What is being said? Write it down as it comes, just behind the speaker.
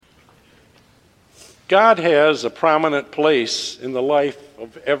God has a prominent place in the life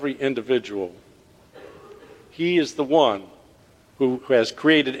of every individual. He is the one who has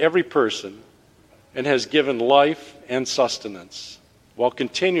created every person and has given life and sustenance while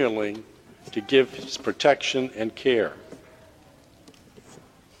continuing to give his protection and care.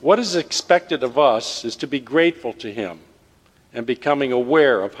 What is expected of us is to be grateful to him and becoming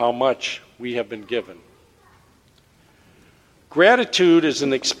aware of how much we have been given. Gratitude is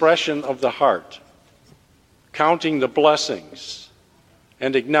an expression of the heart, counting the blessings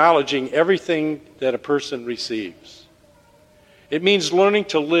and acknowledging everything that a person receives. It means learning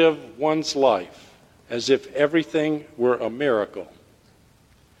to live one's life as if everything were a miracle.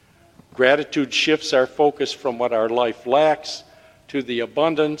 Gratitude shifts our focus from what our life lacks to the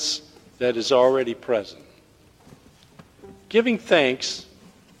abundance that is already present. Giving thanks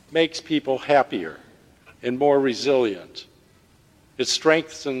makes people happier and more resilient. It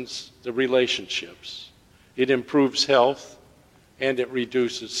strengthens the relationships. It improves health, and it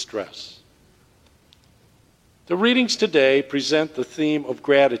reduces stress. The readings today present the theme of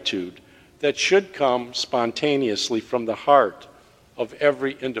gratitude that should come spontaneously from the heart of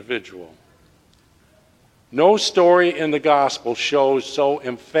every individual. No story in the gospel shows so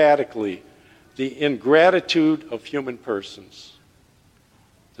emphatically the ingratitude of human persons.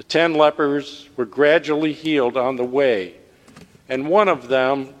 The 10 lepers were gradually healed on the way, and one of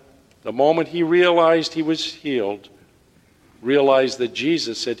them, the moment he realized he was healed, realized that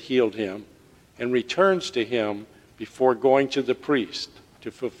Jesus had healed him and returns to him before going to the priest to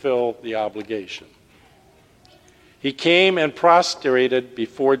fulfill the obligation. He came and prostrated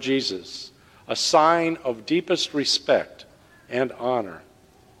before Jesus, a sign of deepest respect and honor.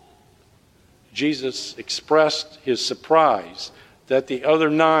 Jesus expressed his surprise that the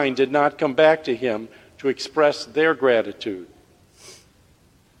other 9 did not come back to him to express their gratitude.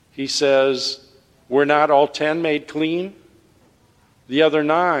 He says, "Were not all 10 made clean? The other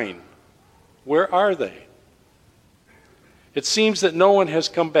 9, where are they?" It seems that no one has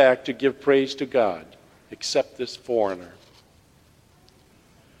come back to give praise to God except this foreigner.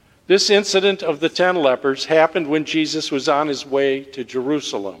 This incident of the 10 lepers happened when Jesus was on his way to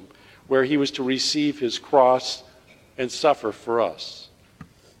Jerusalem, where he was to receive his cross and suffer for us.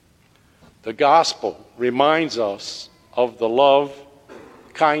 The gospel reminds us of the love,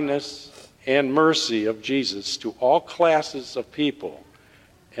 kindness, and mercy of Jesus to all classes of people,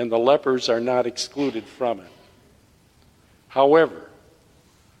 and the lepers are not excluded from it. However,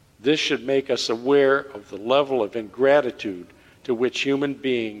 this should make us aware of the level of ingratitude to which human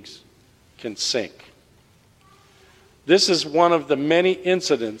beings can sink. This is one of the many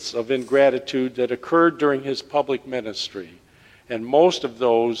incidents of ingratitude that occurred during his public ministry, and most of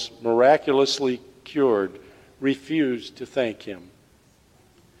those miraculously cured refused to thank him.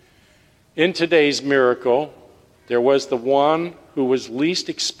 In today's miracle, there was the one who was least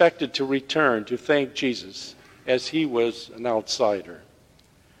expected to return to thank Jesus, as he was an outsider.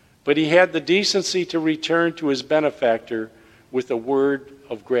 But he had the decency to return to his benefactor with a word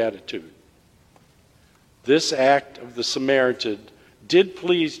of gratitude. This act of the Samaritan did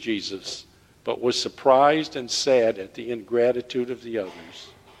please Jesus, but was surprised and sad at the ingratitude of the others.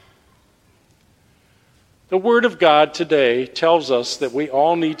 The Word of God today tells us that we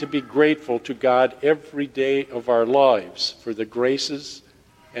all need to be grateful to God every day of our lives for the graces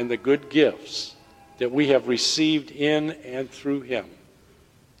and the good gifts that we have received in and through him.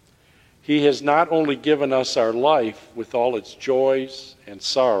 He has not only given us our life with all its joys and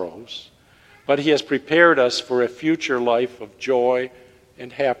sorrows, but he has prepared us for a future life of joy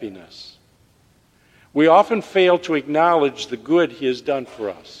and happiness. We often fail to acknowledge the good he has done for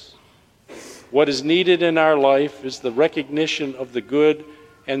us. What is needed in our life is the recognition of the good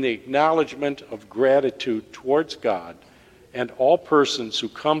and the acknowledgement of gratitude towards God and all persons who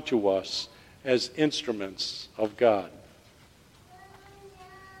come to us as instruments of God.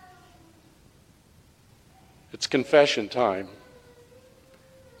 It's confession time.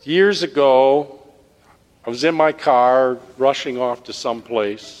 Years ago, I was in my car rushing off to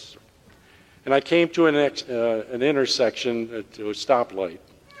someplace, and I came to an intersection, to a stoplight.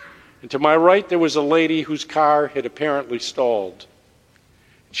 And to my right, there was a lady whose car had apparently stalled.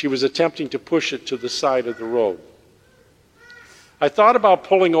 She was attempting to push it to the side of the road. I thought about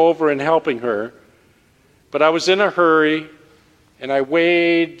pulling over and helping her, but I was in a hurry, and I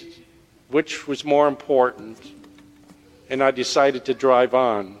weighed which was more important, and I decided to drive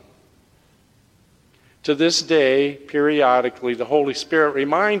on. To this day, periodically, the Holy Spirit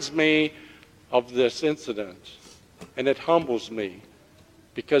reminds me of this incident, and it humbles me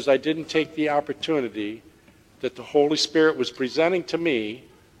because I didn't take the opportunity that the Holy Spirit was presenting to me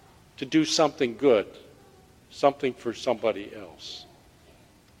to do something good, something for somebody else.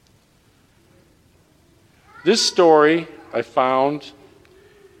 This story I found,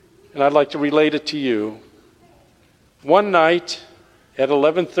 and I'd like to relate it to you. One night at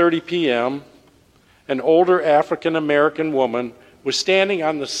 11:30 p.m., an older African American woman was standing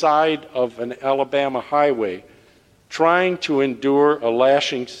on the side of an Alabama highway trying to endure a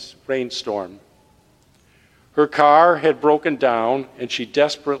lashing rainstorm. Her car had broken down and she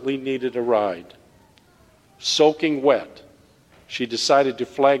desperately needed a ride. Soaking wet, she decided to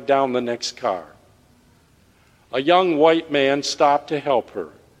flag down the next car. A young white man stopped to help her,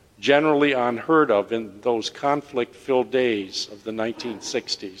 generally unheard of in those conflict-filled days of the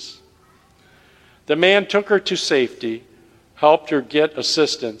 1960s. The man took her to safety, helped her get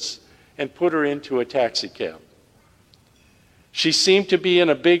assistance, and put her into a taxicab. She seemed to be in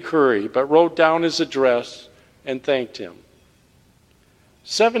a big hurry, but wrote down his address and thanked him.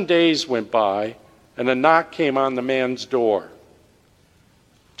 7 days went by, and a knock came on the man's door.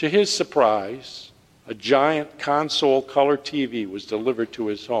 To his surprise, a giant console color TV was delivered to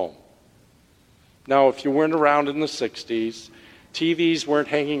his home. Now, if you weren't around in the 60s, TVs weren't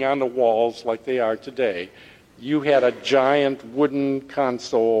hanging on the walls like they are today. You had a giant wooden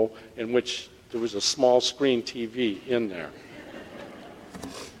console in which there was a small screen TV in there.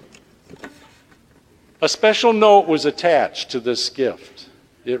 A special note was attached to this gift.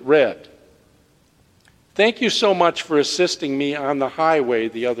 It read, "Thank you so much for assisting me on the highway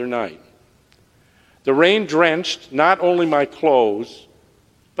the other night. The rain drenched not only my clothes,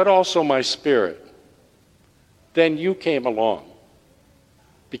 but also my spirit. Then you came along.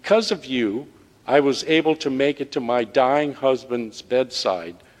 Because of you, I was able to make it to my dying husband's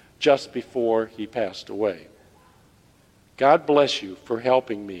bedside just before he passed away. God bless you for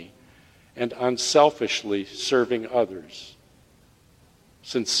helping me and unselfishly serving others.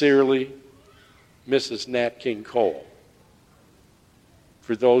 Sincerely, Mrs. Nat King Cole."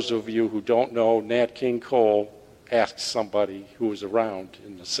 For those of you who don't know, Nat King Cole asked somebody who was around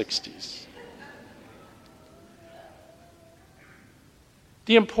in the 60s.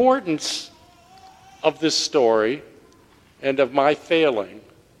 The importance of this story and of my failing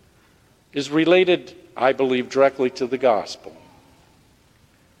is related, I believe, directly to the gospel.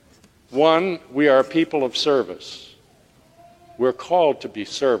 One, we are a people of service. We're called to be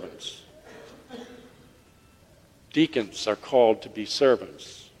servants. Deacons are called to be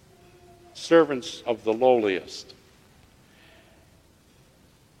servants, servants of the lowliest.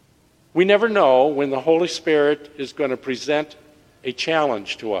 We never know when the Holy Spirit is going to present a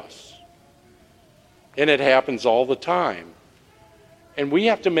challenge to us. And it happens all the time. And we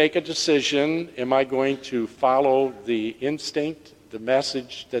have to make a decision. Am I going to follow the instinct, the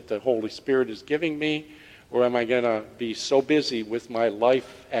message that the Holy Spirit is giving me, or am I going to be so busy with my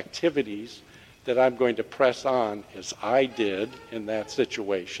life activities that I'm going to press on as I did in that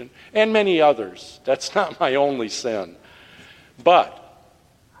situation, and many others? That's not my only sin. But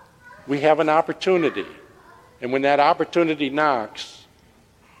we have an opportunity, and when that opportunity knocks,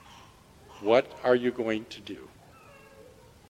 what are you going to do?